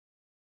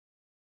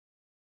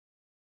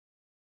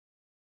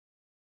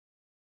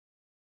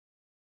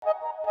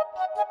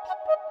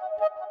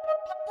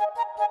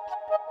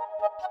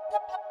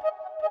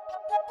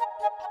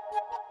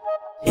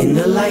In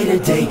the light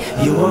of day,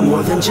 you are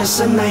more than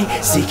just a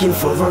knight, seeking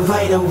for a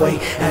right of way,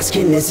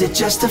 asking is it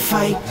just a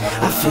fight?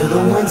 I feel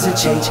the winds of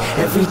change,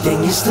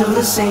 everything is still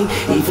the same.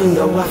 Even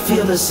though I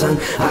feel the sun,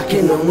 I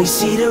can only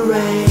see the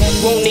rain.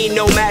 Won't need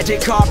no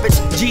magic carpets,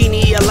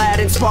 genie,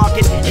 Aladdin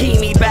sparking,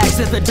 Hemi bags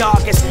of the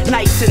darkest,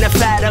 nights in the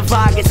fat of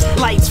August,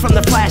 lights from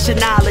the flash of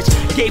knowledge,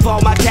 gave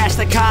all my cash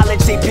to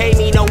college, they pay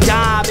me no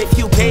dime, if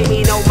you pay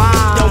me no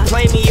mind. Don't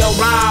play me a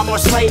rhyme or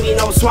slay me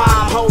no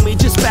swine, homie,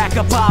 just back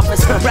up off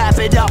us, wrap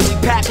it up, we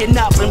packing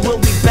up and we'll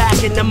be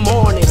back in the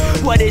morning.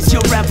 What is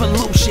your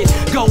revolution?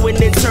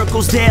 Going in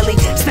circles daily,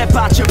 step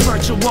out your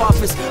virtual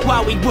office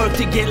while we work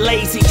to get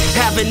lazy,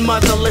 having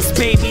motherless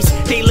babies,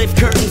 they lift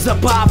curtains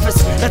above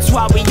us, that's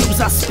why we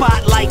use our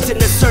spotlights in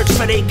the search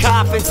for their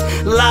coffins.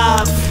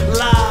 Love,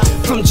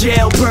 from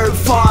jailbird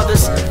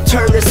fathers,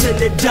 turn us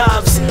into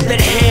doves that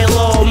hail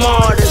all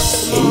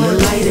martyrs. In the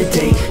light of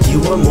day,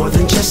 you are more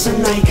than just a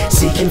knight,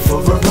 seeking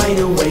for a right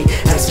of way,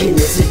 asking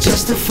is it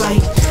just a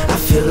fight? I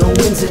feel the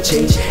winds of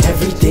change,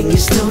 everything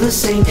is still the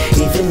same.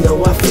 Even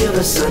though I feel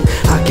the sun,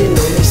 I can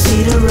only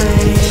see the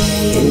rain.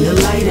 In the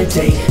light of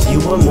day, you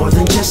are more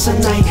than just a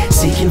knight,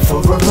 seeking for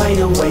a right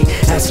of way,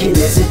 asking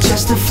is it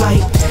just a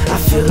fight? I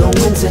feel the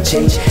winds of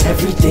change,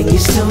 everything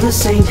is still the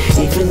same.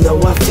 Even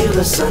though I feel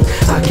the sun,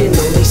 I can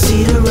only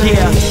see the rain.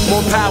 Yeah,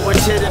 more power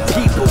to the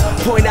people,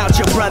 point out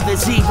your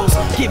brother's evils,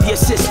 give your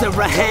sister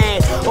a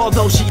hand,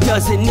 although she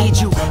doesn't need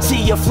you.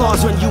 See your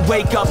flaws when you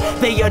wake up,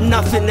 they are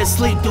nothing to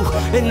sleep through,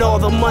 and all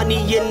the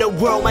money in the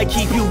world might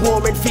keep you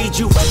warm and feed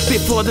you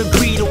before the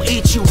greed will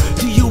eat you.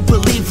 Do you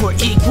believe we're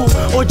equal,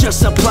 or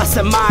just a plus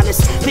and minus?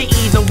 They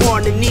either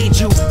want to need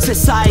you.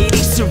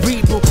 Society's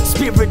cerebral,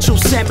 spiritual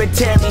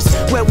cemeteries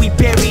where we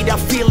buried our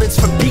feelings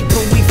for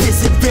people we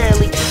visit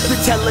rarely.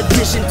 The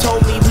television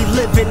told me we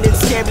living in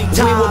scary times.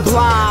 We were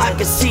blind, I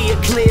could see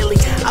it clearly.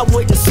 I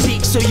wouldn't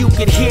speak so you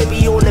could hear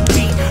me on the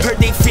beat. Heard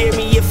they fear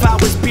me if I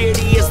was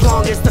beardy, as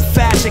long as the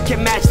fashion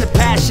can match the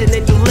passion,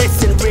 then you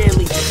listen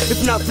really.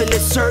 If nothing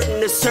is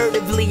certain,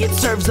 assertively it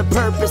serves a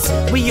purpose.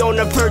 We on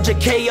the verge of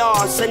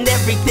chaos and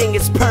everything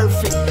is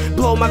perfect.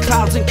 Blow my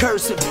clouds in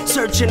cursive,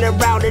 searching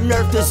around an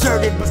earth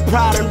deserted, but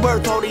proud and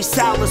worth all these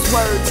soundless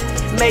words.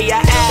 May I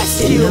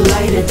ask you? In the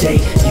light of day,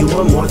 you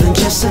are more than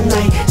just a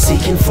knight,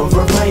 seeking for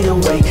a right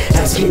of way,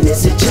 asking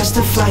is it just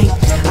a fight?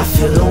 I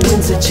feel the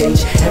winds of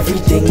change,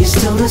 everything is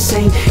still the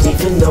same.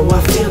 Even though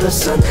I feel the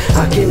sun,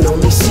 I can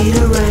only see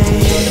the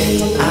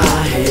rain.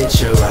 I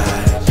hit your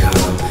ride,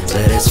 come,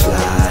 let us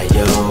fly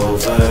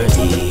over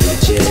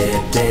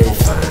Egypt and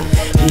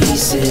find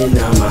peace in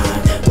our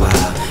mind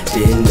while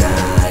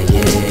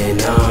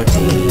denying our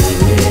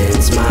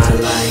demons. My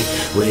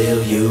light,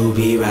 will you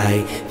be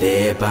right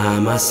there by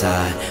my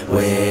side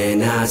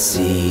when I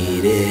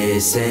see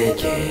this? And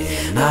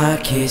can I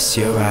kiss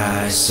your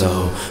eyes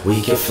so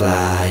we can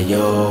fly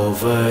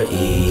over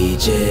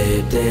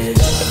Egypt and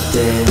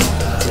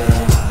then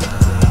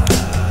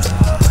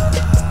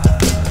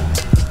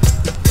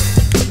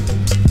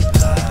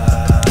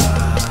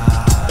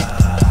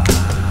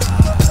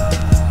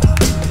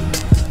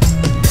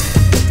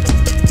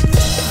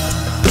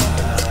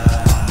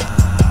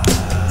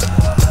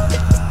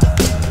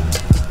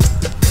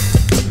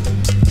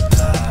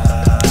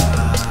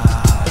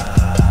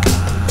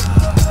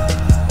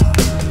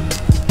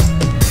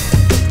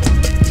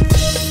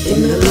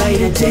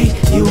day,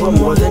 you are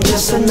more than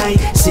just a knight,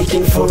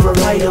 seeking for a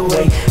right of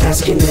way,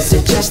 asking is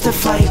it just a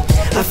fight?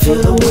 I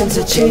feel the winds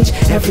of change,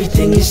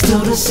 everything is still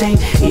the same.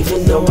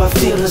 Even though I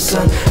feel the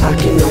sun, I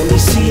can only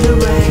see the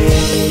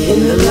rain.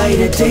 In the light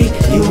of day,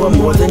 you are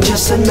more than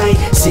just a knight,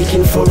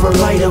 seeking for a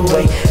right of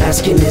way,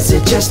 asking is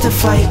it just a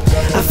fight?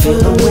 I feel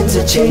the winds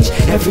of change,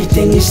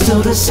 everything is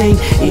still the same.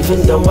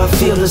 Even though I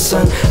feel the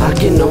sun, I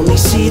can only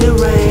see the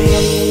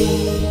rain.